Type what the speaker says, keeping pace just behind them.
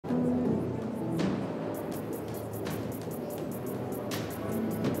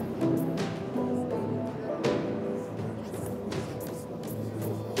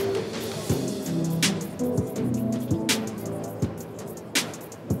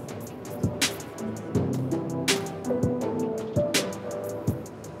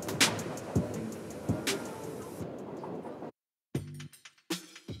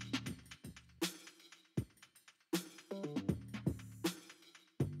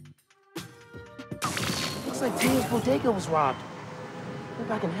Looks like Taylor's bodega was robbed. Hope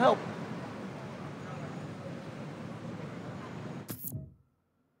I can help.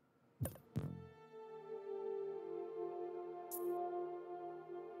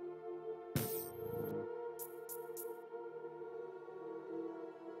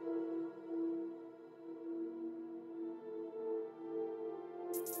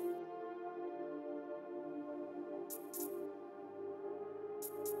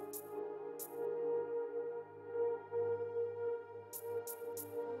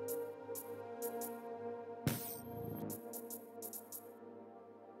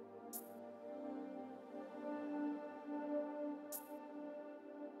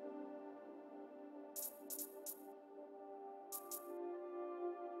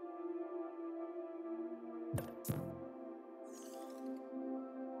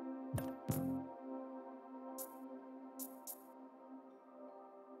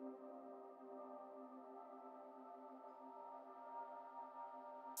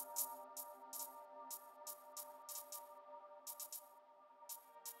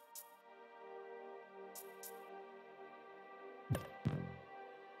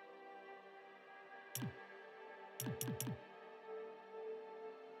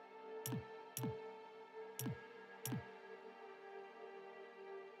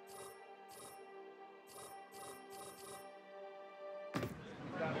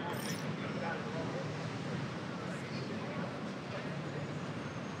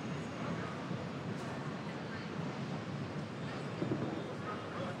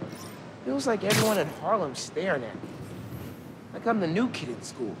 Feels like everyone in Harlem's staring at me. Like I'm the new kid in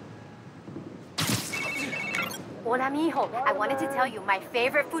school. Hola, mijo. I wanted to tell you, my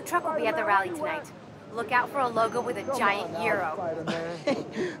favorite food truck will be at the rally tonight. Look out for a logo with a giant gyro.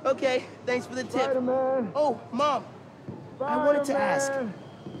 Okay, thanks for the tip. Oh, Mom, I wanted to ask,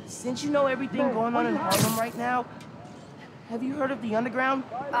 since you know everything going on in Harlem right now, have you heard of the Underground?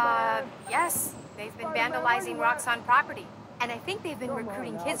 Yes. They've been vandalizing Roxxon property. And I think they've been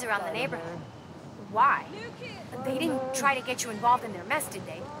recruiting kids around the neighborhood. Why? They didn't try to get you involved in their mess, did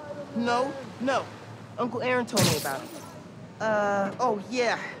they? No. Uncle Aaron told me about it. Oh,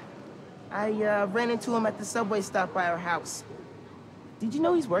 yeah. I, ran into him at the subway stop by our house. Did you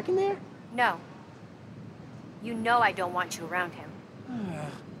know he's working there? No. You know I don't want you around him.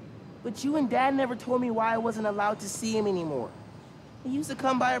 But you and Dad never told me why I wasn't allowed to see him anymore. He used to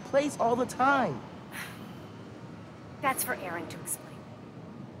come by our place all the time. That's for Aaron to explain.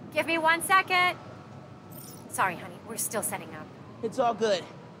 Give me 1 second. Sorry, honey. We're still setting up. It's all good.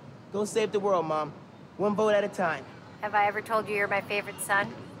 Go save the world, Mom. One vote at a time. Have I ever told you you're my favorite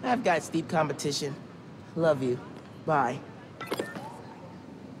son? I've got steep competition. Love you. Bye.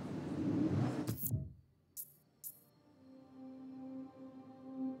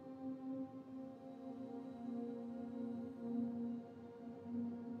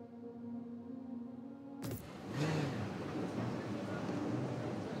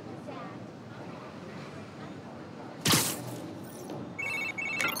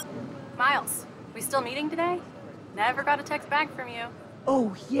 Miles, we still meeting today? Never got a text back from you.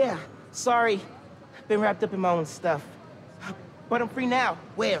 Oh, yeah. Sorry. Been wrapped up in my own stuff. But I'm free now.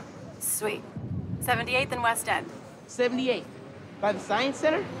 Where? Sweet. 78th and West End. 78th. By the Science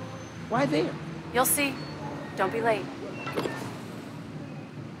Center? Why there? You'll see. Don't be late.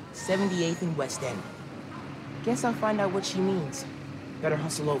 78th and West End. Guess I'll find out what she means. Better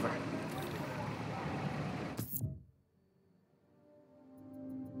hustle over.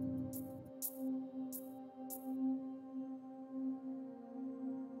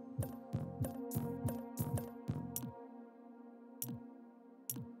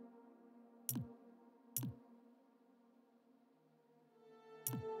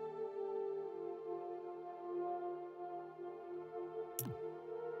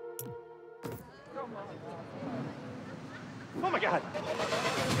 Oh my God!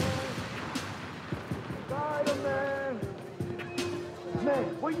 Spider-Man! Man,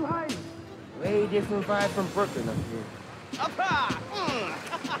 where you hiding? Way different vibe from Brooklyn up here. Apa!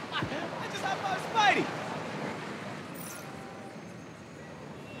 I just had my Spidey!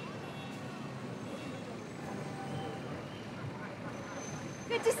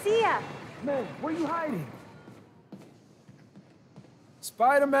 Good to see ya. Man, where you hiding?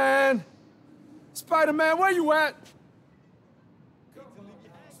 Spider-Man! Spider-Man, where you at?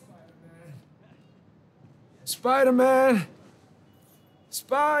 Spider-Man!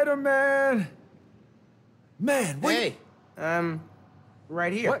 Spider-Man! Man, where Hey,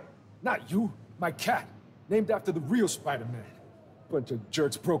 right here. What? Not you. My cat. Named after the real Spider-Man. Bunch of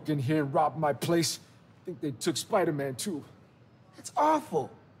jerks broke in here and robbed my place. Think they took Spider-Man, too. That's awful.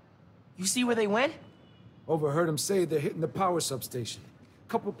 You see where they went? Overheard him say they're hitting the power substation.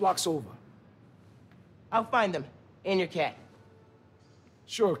 Couple blocks over. I'll find them. And your cat.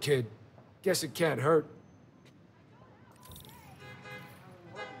 Sure, kid. Guess it can't hurt.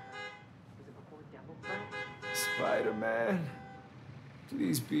 Spider-Man,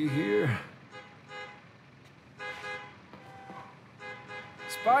 please be here.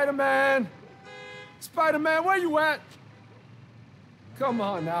 Spider-Man! Spider-Man, where you at? Come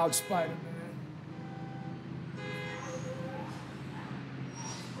on out, Spider-Man.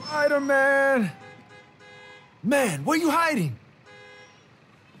 Spider-Man! Man, where you hiding?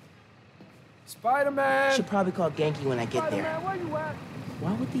 Spider-Man! Should probably call Genki when I get there. Spider-Man, where you at?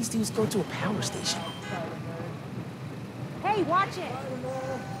 Why would these dudes go to a power station? Hey, watch it!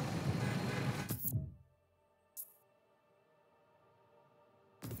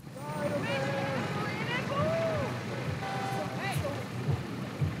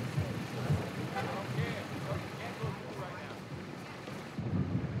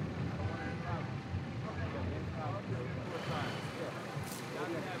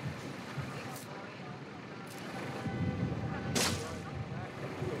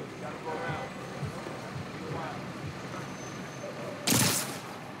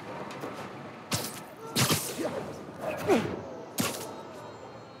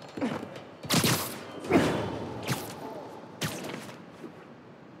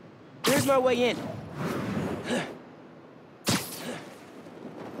 Here's my way in.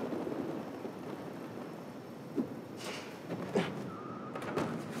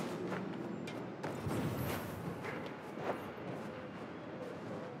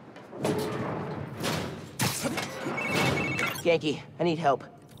 Genki, I need help.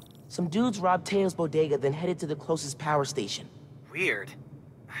 Some dudes robbed Teo's bodega, then headed to the closest power station. Weird.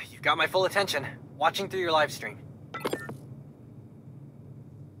 You've got my full attention. Watching through your live stream.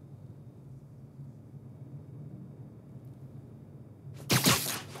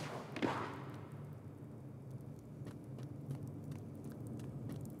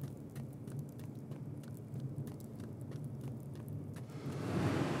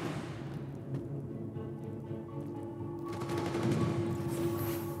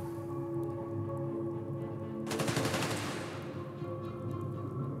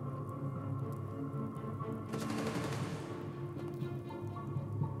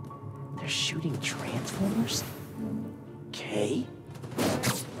 They're shooting Transformers? Okay.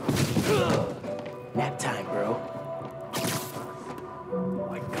 Nap time, bro.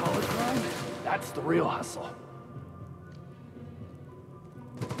 White collar crime? That's the real hustle.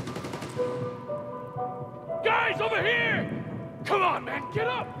 Guys, over here! Come on, man, get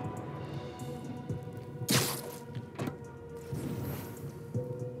up!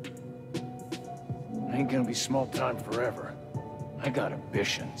 I ain't gonna be small time forever. I got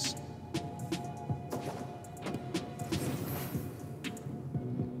ambitions.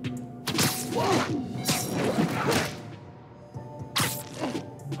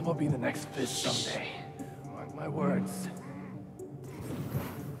 I'm gonna be the next Fist someday. Mark my words.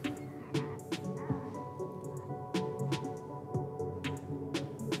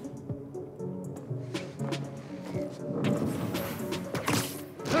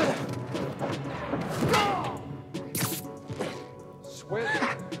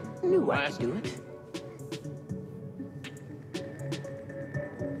 Knew I could do it.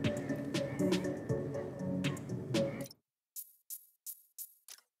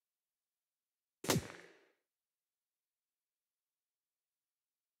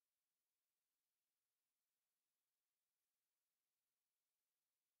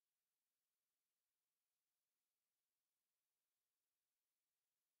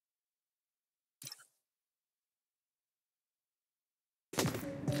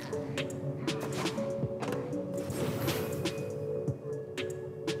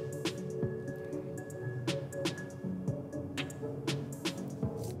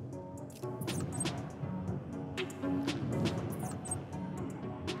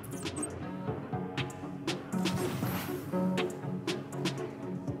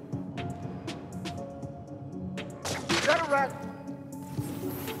 Got a rat!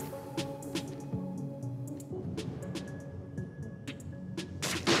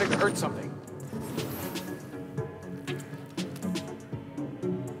 I think I heard something.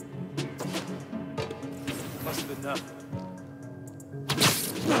 Must have been nothing.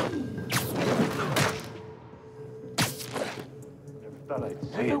 Never thought I'd see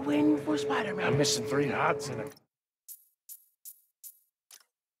Never it. win for Spider-Man. I'm missing 3 hots and a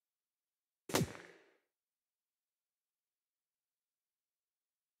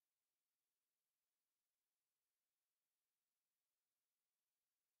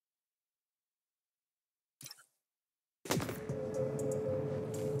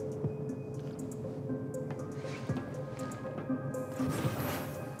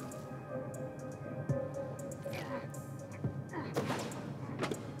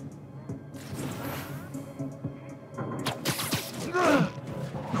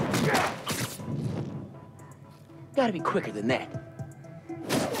gotta be quicker than that.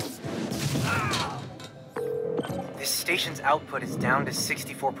 This station's output is down to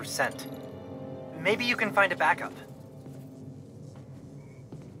 64%. Maybe you can find a backup.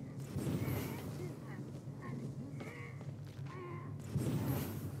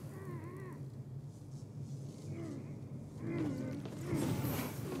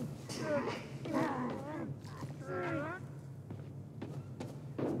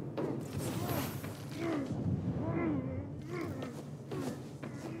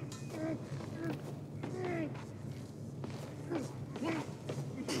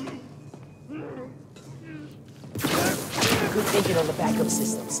 Good thinking on the backup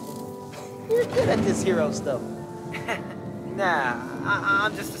systems. You're good at this hero stuff. Nah,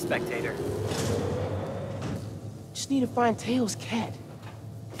 I'm just a spectator. Just need to find Tails' cat.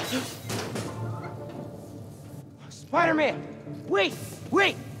 Spider-Man! Wait!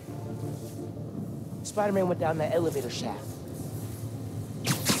 Wait! Spider-Man went down that elevator shaft.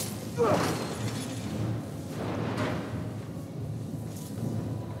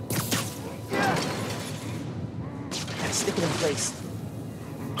 Gotta stick it in place.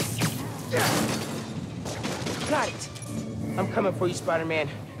 Got it! I'm coming for you, Spider-Man.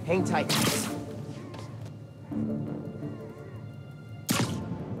 Hang tight.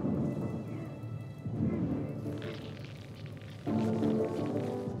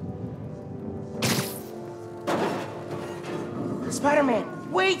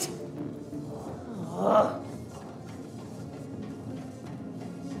 Spider-Man, wait!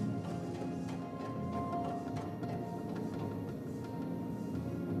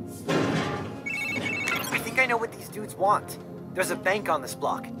 I think I know what these dudes want. There's a bank on this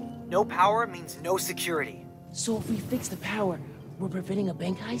block. No power means no security. So if we fix the power, we're preventing a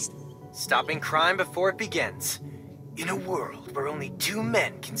bank heist? Stopping crime before it begins. In a world where only two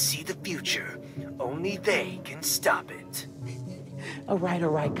men can see the future, only they can stop it. All right,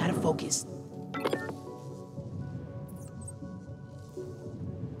 gotta focus.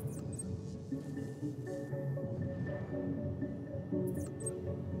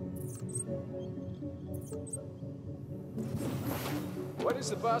 Why does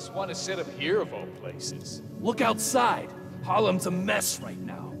the boss want to set up here of all places? Look outside. Harlem's a mess right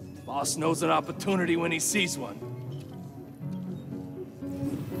now. Boss knows an opportunity when he sees one.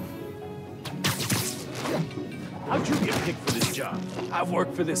 How'd you get picked for this job? I've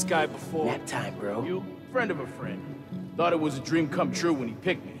worked for this guy before. Nap time, bro. You? Friend of a friend. Thought it was a dream come true when he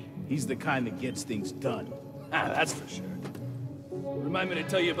picked me. He's the kind that gets things done. Ah, that's for sure. Remind me to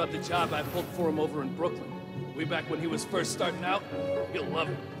tell you about the job I pulled for him over in Brooklyn. Way back when he was first starting out. You'll love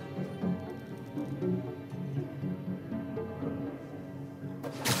it.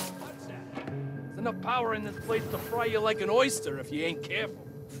 What's that? There's enough power in this place to fry you like an oyster if you ain't careful.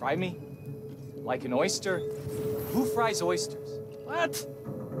 Fry me? Like an oyster? Who fries oysters? What?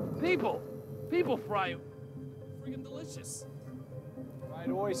 People. People fry you. Friggin' delicious. Fried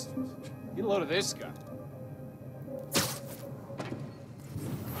oysters. Get a load of this guy.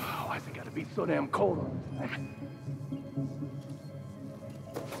 Oh, I think I'd be so damn cold on this thing.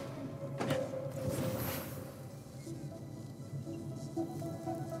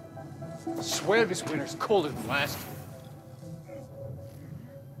 I swear this winter's colder than last year.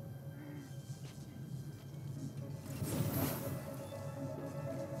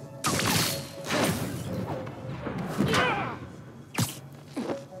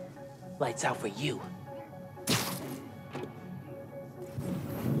 Lights out for you.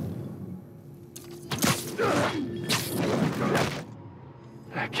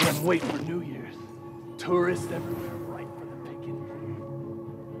 I can't wait for New Year's. Tourists everywhere ripe for the picking.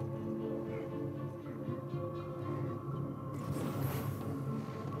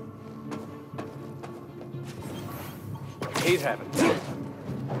 I hate having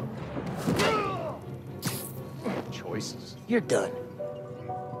choices. You're done.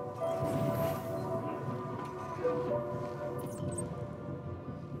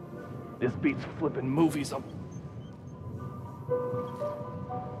 This beats flipping movies. I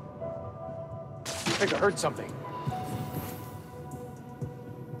think I heard something.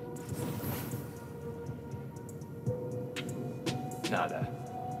 Nada.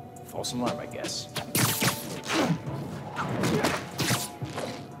 False alarm, I guess.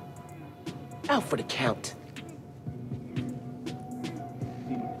 Out for the count.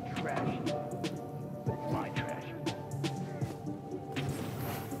 Trash. It's my trash.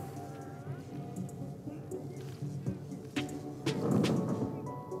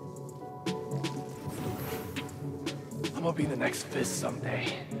 I'm gonna be the next Fist someday.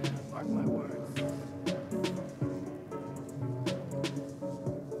 Mark my words.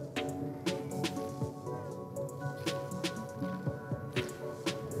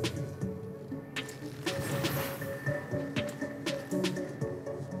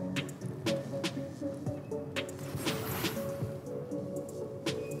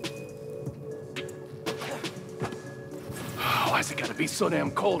 be so damn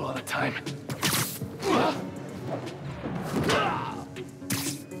cold all the time.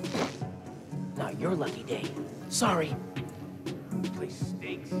 Not your lucky day. Sorry. This place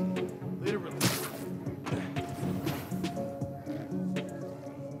stinks. Literally.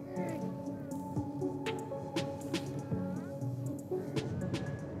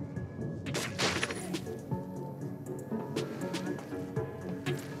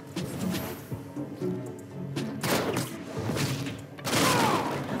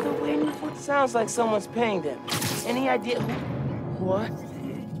 Sounds like someone's paying them. Any idea who? What?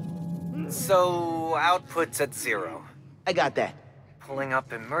 So, output's at 0. I got that. Pulling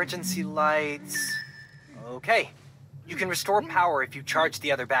up emergency lights. Okay. You can restore power if you charge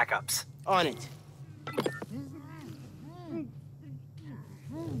the other backups. On it.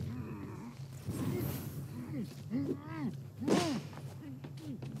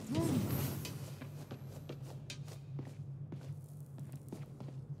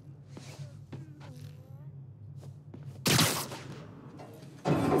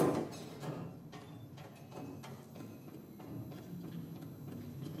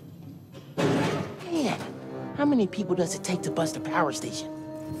 Man, how many people does it take to bust a power station?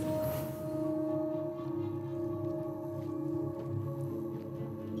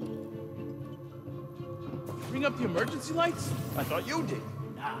 Bring up the emergency lights? I thought you did.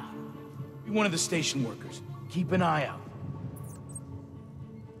 Nah. Be one of the station workers. Keep an eye out.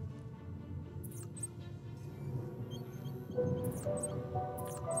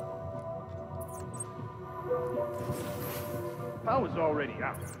 Power's already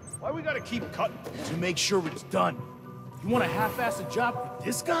out. Why we gotta keep cutting? To make sure it's done. You want to half-ass a job with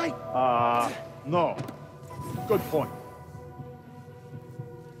this guy? No. Good point.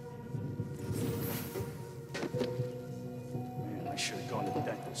 Man, I should have gone to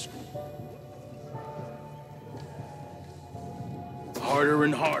dental school. Harder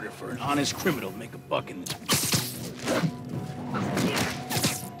and harder for an honest criminal to make a buck in this.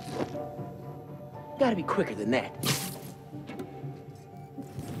 Gotta be quicker than that.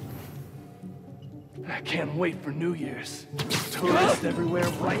 I can't wait for New Year's. Tourists everywhere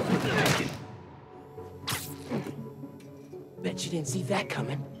right with naked. Bet you didn't see that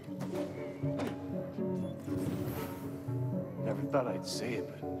coming. Never thought I'd say it,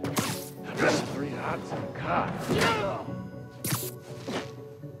 but that's 3 hots in a car.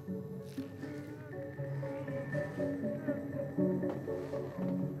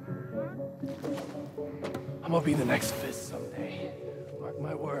 I'm gonna be the next Fist someday. Mark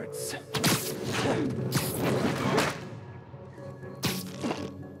my words.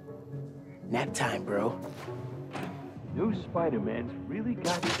 Nap time, bro. New Spider-Man's really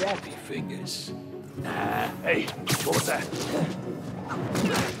got sappy fingers. Hey, what was that?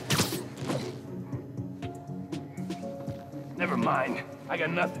 Never mind. I got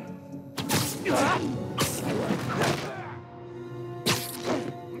nothing.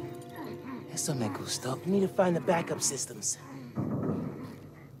 Eso me gustó. We need to find the backup systems.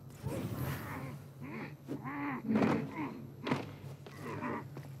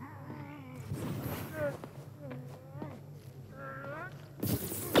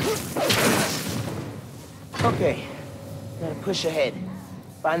 Okay, gotta push ahead.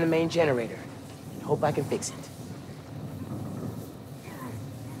 Find the main generator. And hope I can fix it.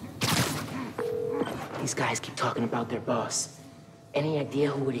 These guys keep talking about their boss. Any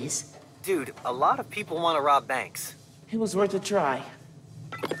idea who it is? Dude, a lot of people want to rob banks. It was worth a try.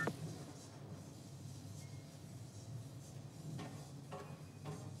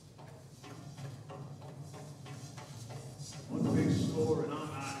 One big store and I'm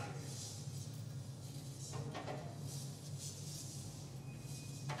out.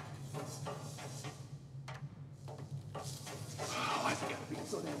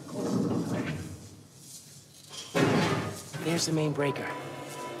 There's the main breaker.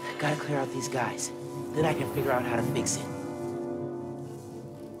 Gotta clear out these guys. Then I can figure out how to fix it.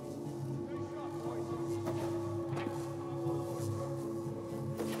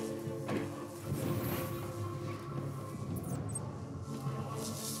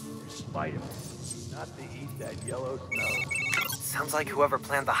 Spider-Man, not to eat that yellow snow. Sounds like whoever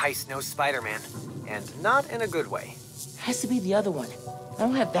planned the heist knows Spider-Man. And not in a good way. Has to be the other one. I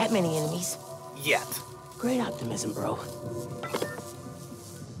don't have that many enemies. Yet. Great optimism, bro.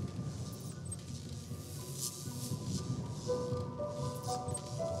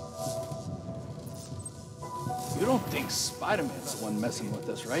 You don't think Spider-Man's the one messing with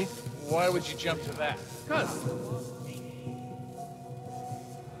us, right? Why would you jump to that? Cuz.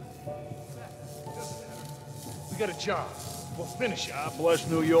 We got a job. We'll finish it. God bless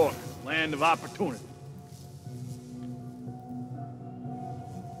New York, land of opportunity.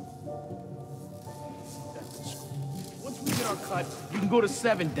 can go to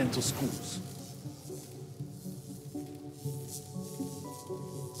 7 dental schools.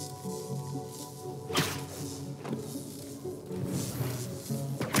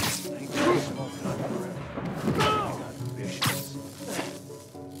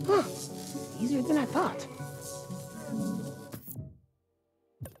 Huh. Easier than I thought.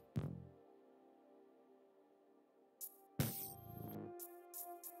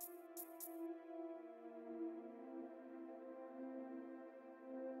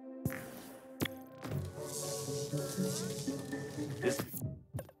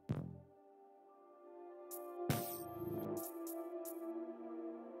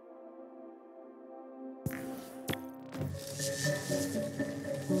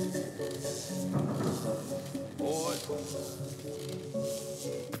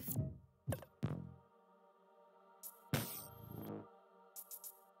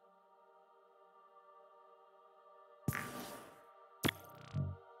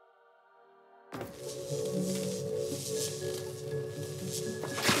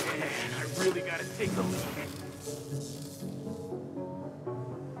 I really gotta take the lead.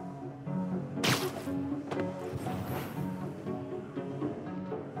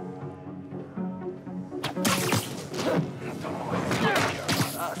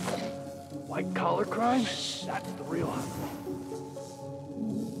 White collar crime? That's the real hustle.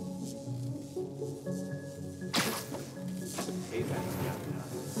 Hey,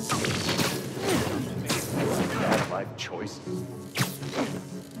 bad life choices.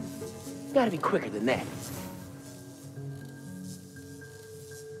 Gotta be quicker than that.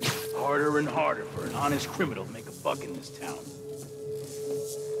 Harder and harder for an honest criminal to make a buck in this town.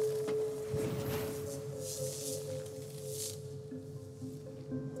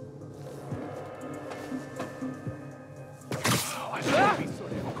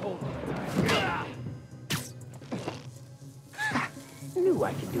 Knew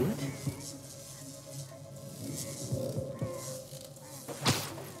I could do it.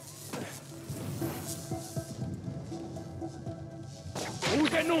 What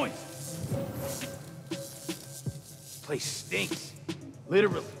was that noise? Place stinks.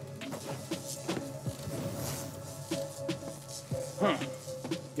 Literally. Huh.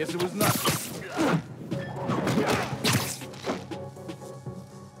 Guess it was nothing.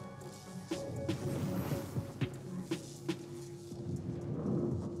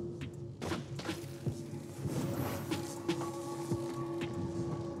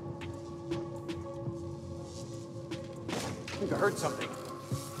 I think I heard something.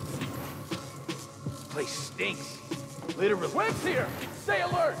 Place stinks. Literally. Web's here! Stay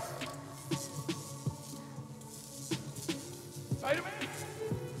alert! Spider-Man?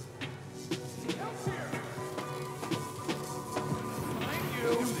 Help's here! Behind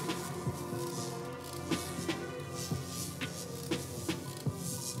you.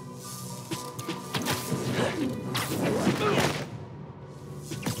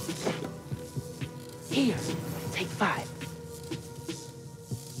 Here, take 5.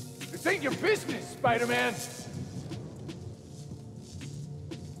 This ain't your business, Spider-Man!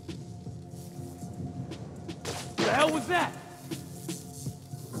 What the hell was that?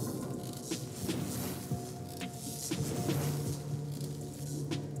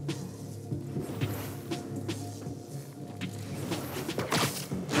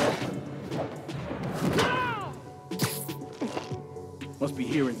 Must be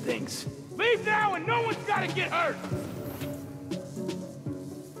hearing things. Leave now and no one's gotta get hurt!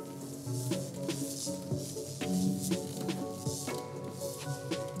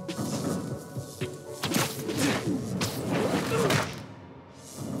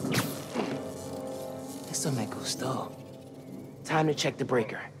 Eso me gustó. Time to check the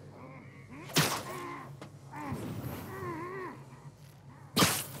breaker.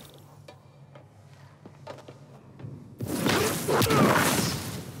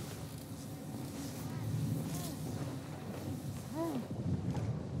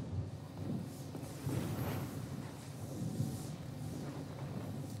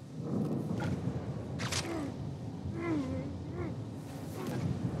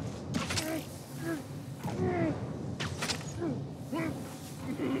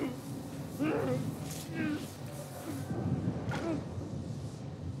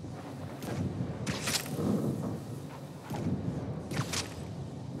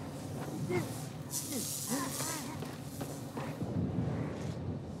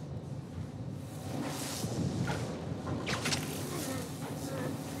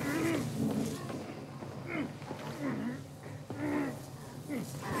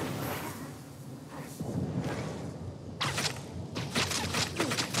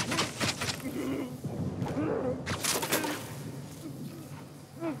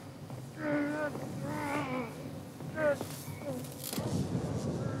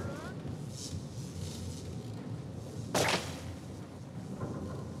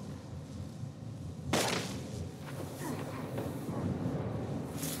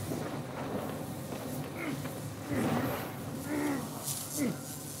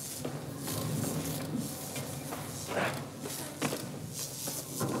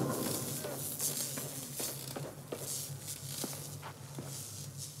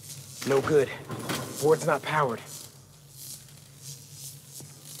 No good. Board's not powered.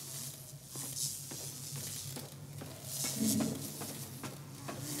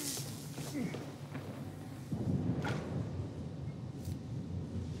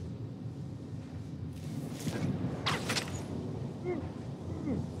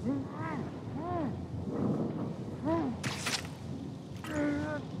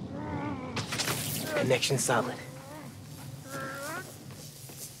 Connection solid.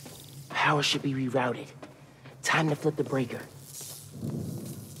 Power should be rerouted. Time to flip the breaker.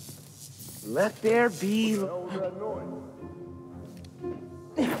 Let there be...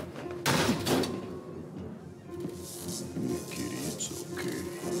 Kitty, it's okay.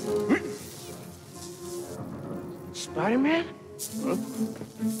 Spider-Man? Huh?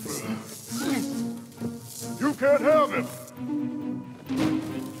 You can't have him!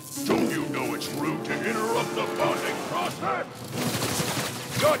 Don't you know it's rude to interrupt the bonding process?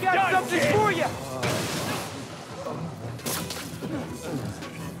 You're got something kid. For you!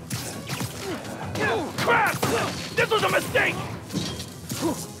 Crap! This was a mistake!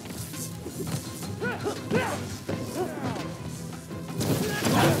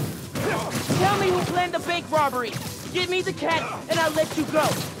 Tell me who planned the bank robbery. Give me the cat, and I'll let you go.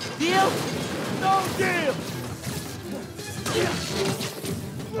 Deal? No deal!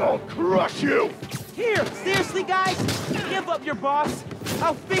 I'll crush you! Here, seriously, guys? Give up your boss.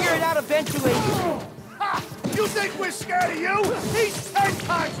 I'll figure it out eventually. Ha! You think we're scared of you? He's 10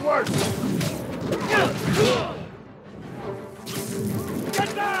 times worse!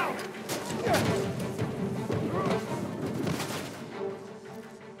 Get down!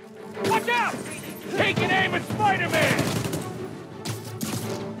 Watch out! Taking aim at Spider-Man!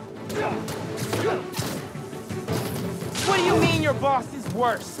 What do you mean your boss is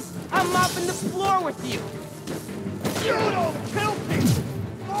worse? I'm mopping the floor with you. You don't kill people!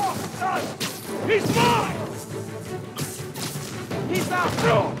 Boss does! He's mine! He's out!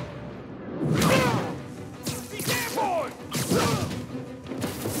 Be damn boy!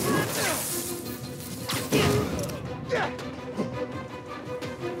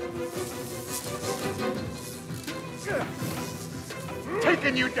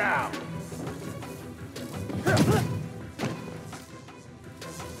 Taking you down!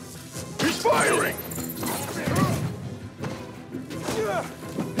 He's firing!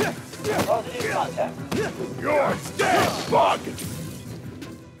 You're dead, bug!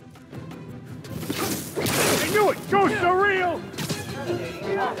 I knew it! Go surreal!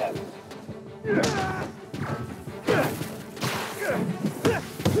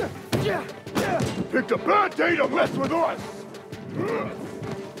 Picked a bad day to mess with us!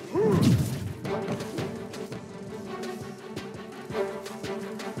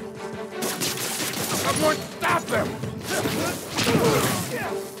 Someone stop him!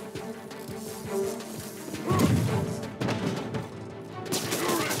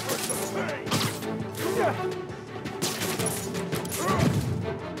 You're in for some pain!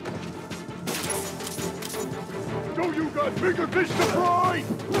 So you got bigger fish to fry?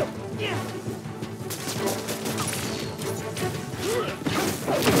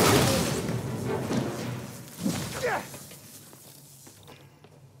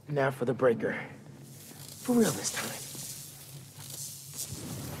 Now for the breaker. For real this time.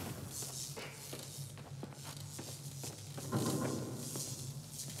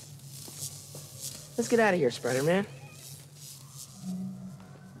 Let's get out of here, Spider-Man.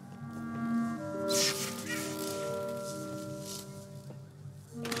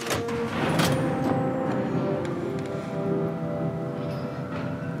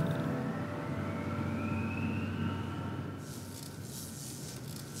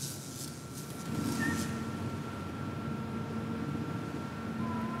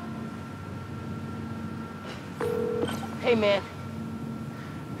 Hey, man.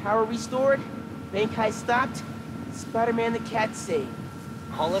 Power restored, bank heist stopped, Spider-Man the cat saved.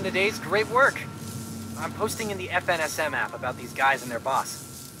 All in a day's great work. I'm posting in the FNSM app about these guys and their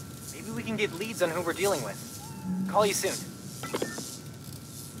boss. Maybe we can get leads on who we're dealing with. Call you soon.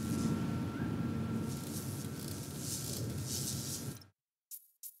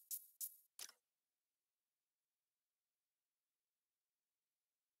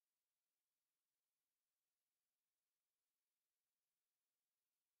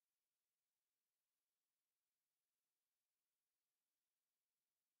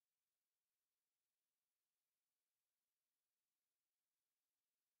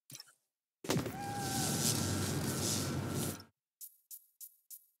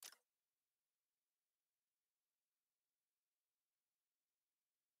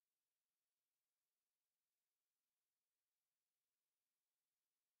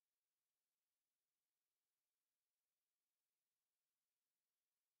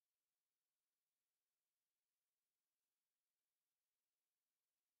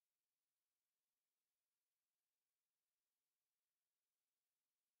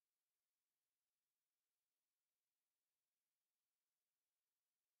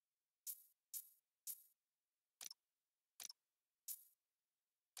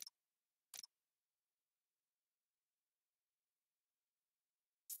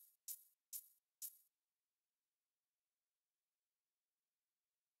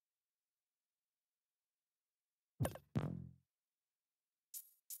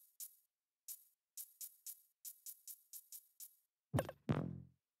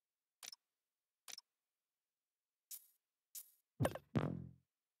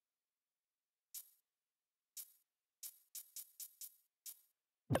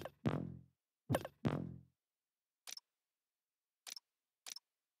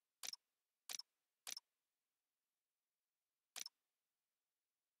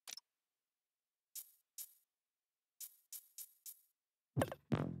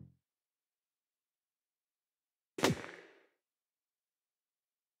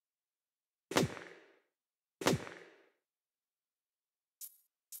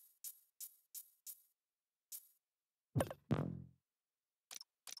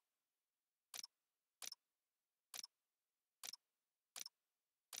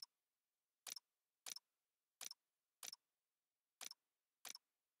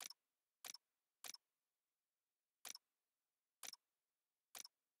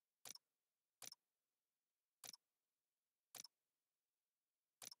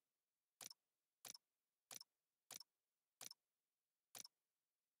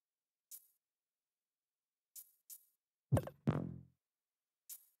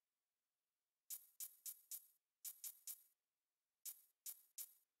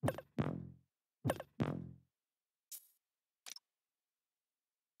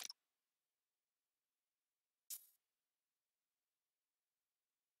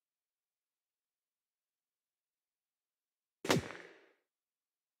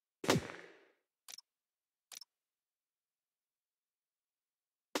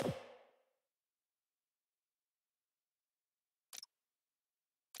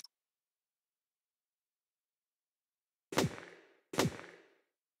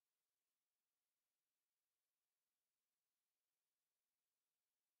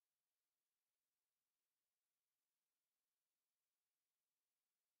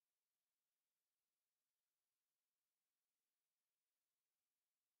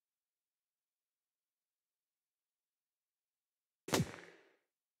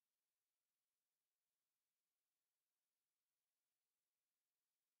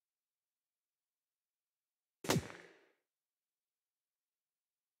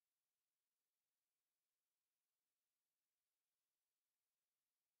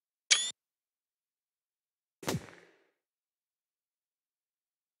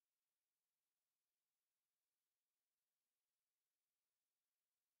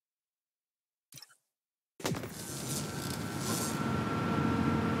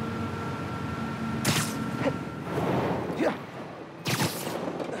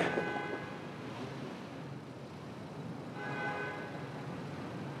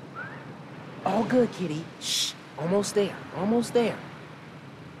 All good, kitty. Shh. Almost there. Almost there.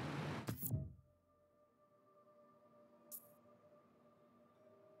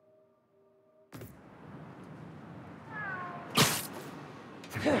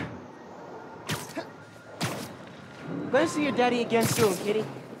 Gonna see your daddy again soon, kitty.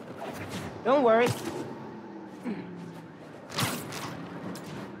 Don't worry.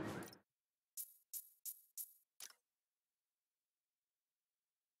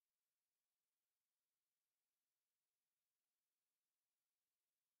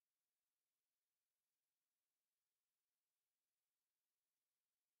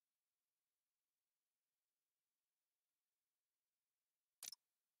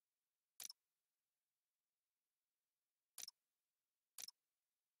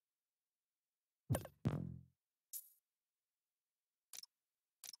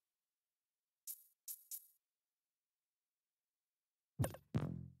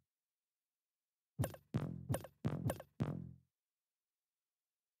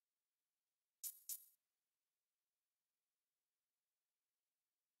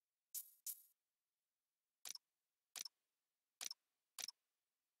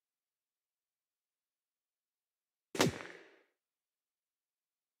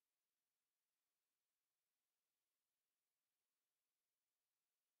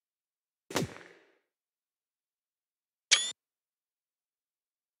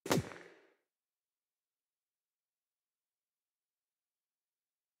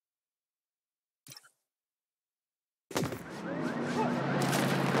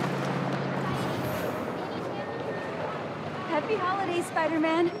 Happy holidays,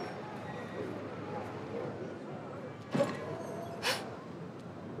 Spider-Man.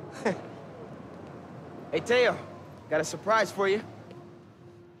 Hey, Teo. Got a surprise for you.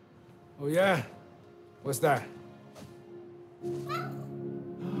 Oh, yeah? What's that?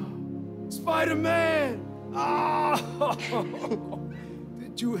 Spider-Man! Oh!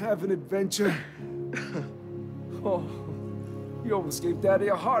 Did you have an adventure? Oh, you almost gave Daddy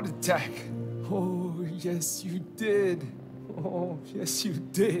a heart attack. Oh, yes, you did. Oh, yes, you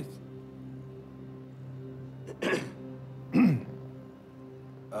did.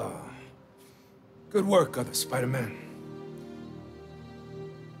 Good work, other Spider-Man.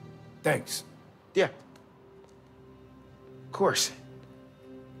 Thanks. Yeah. Of course.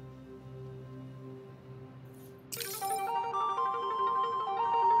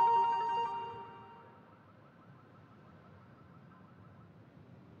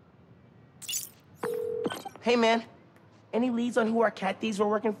 Hey, man. Any leads on who our cat thieves were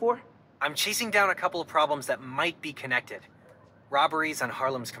working for? I'm chasing down a couple of problems that might be connected. Robberies on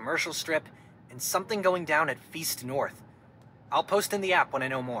Harlem's commercial strip, and something going down at Feast North. I'll post in the app when I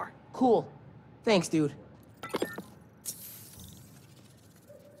know more. Cool. Thanks, dude. I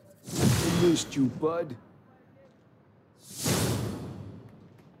missed you, bud.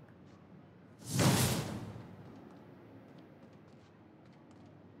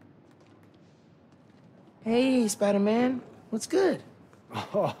 Hey, Spider-Man. What's good?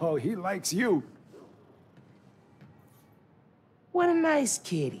 Oh, he likes you. What a nice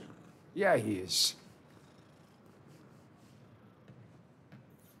kitty. Yeah, he is.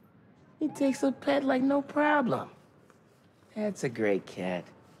 He takes a pet like no problem. That's a great cat.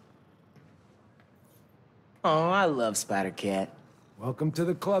 Oh, I love Spider-Cat. Welcome to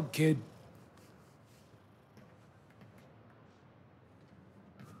the club, kid.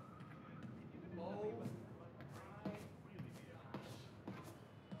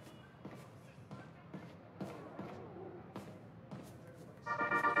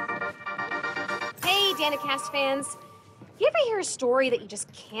 Hey, Danicast fans. You ever hear a story that you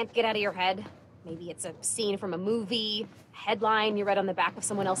just can't get out of your head? Maybe it's a scene from a movie, a headline you read on the back of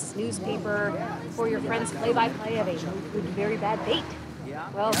someone else's newspaper, or your friend's play-by-play of a good, very bad date.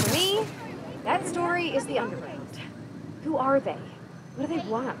 Well, for me, that story is the underground. Who are they? What do they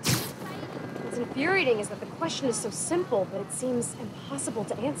want? What's infuriating is that the question is so simple, but it seems impossible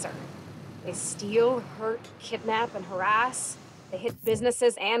to answer. They steal, hurt, kidnap, and harass. They hit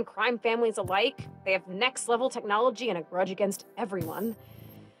businesses and crime families alike. They have next-level technology and a grudge against everyone.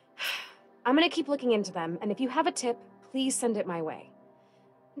 I'm gonna keep looking into them, and if you have a tip, please send it my way.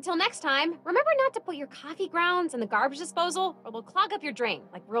 Until next time, remember not to put your coffee grounds in the garbage disposal, or they'll clog up your drain,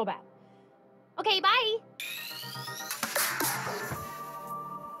 like real bad. Okay, bye!